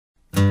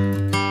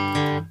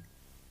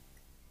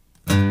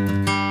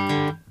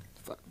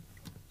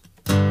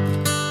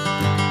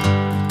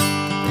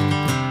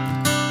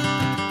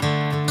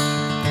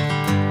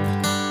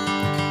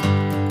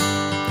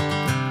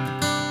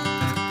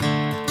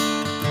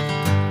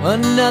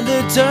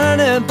Another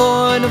turning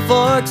point, a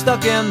fork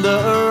stuck in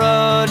the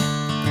road.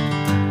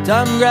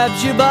 Time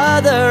grabs you by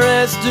the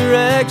wrist,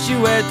 directs you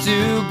where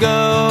to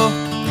go.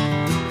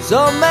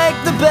 So make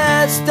the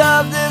best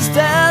of this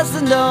test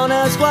and don't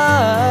ask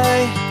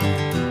why.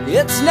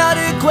 It's not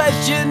a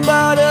question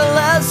but a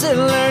lesson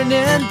learned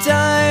in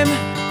time.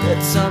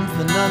 It's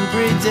something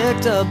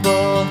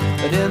unpredictable,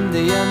 but in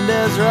the end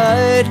is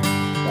right.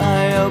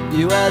 I hope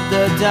you had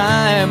the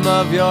time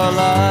of your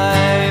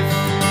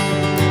life.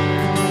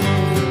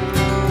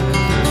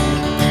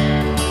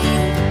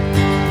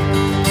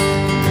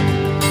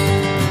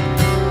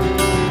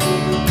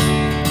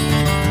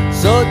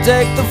 So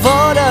take the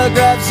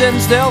photographs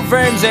and still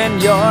frames in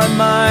your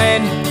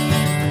mind,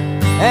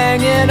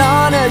 hanging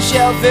on a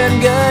shelf in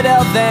good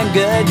health and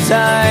good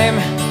time.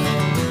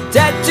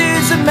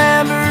 Tattoos of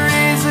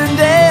memories and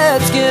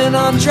dead skin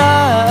on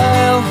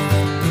trial.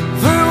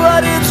 For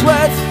what it's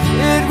worth,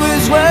 it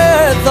was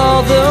worth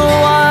all the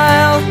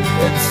while.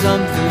 It's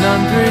something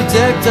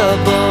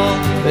unpredictable,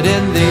 but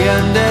in the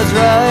end is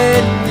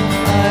right.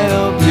 I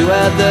hope you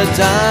had the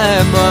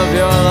time of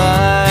your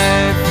life.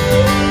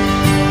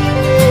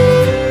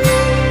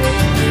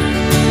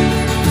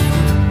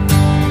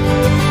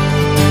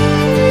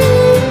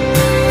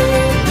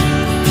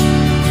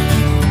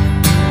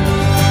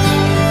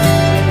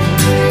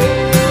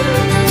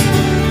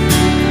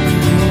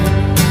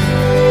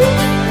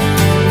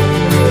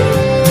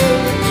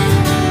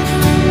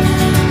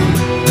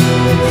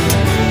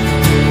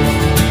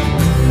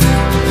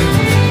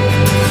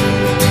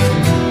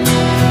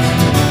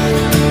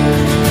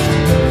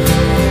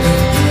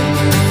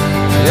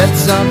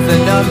 It's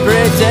something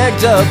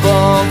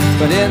unpredictable,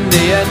 but in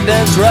the end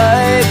it's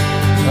right.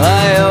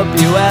 I hope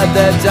you had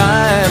the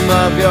time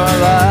of your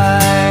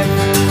life.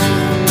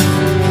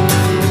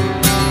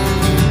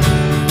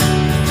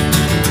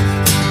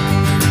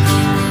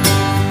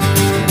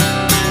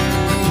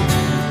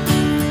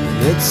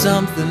 It's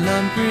something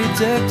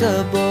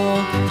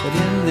unpredictable, but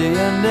in the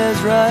end is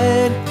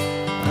right.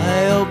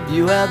 I hope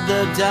you had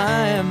the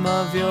time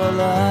of your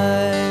life.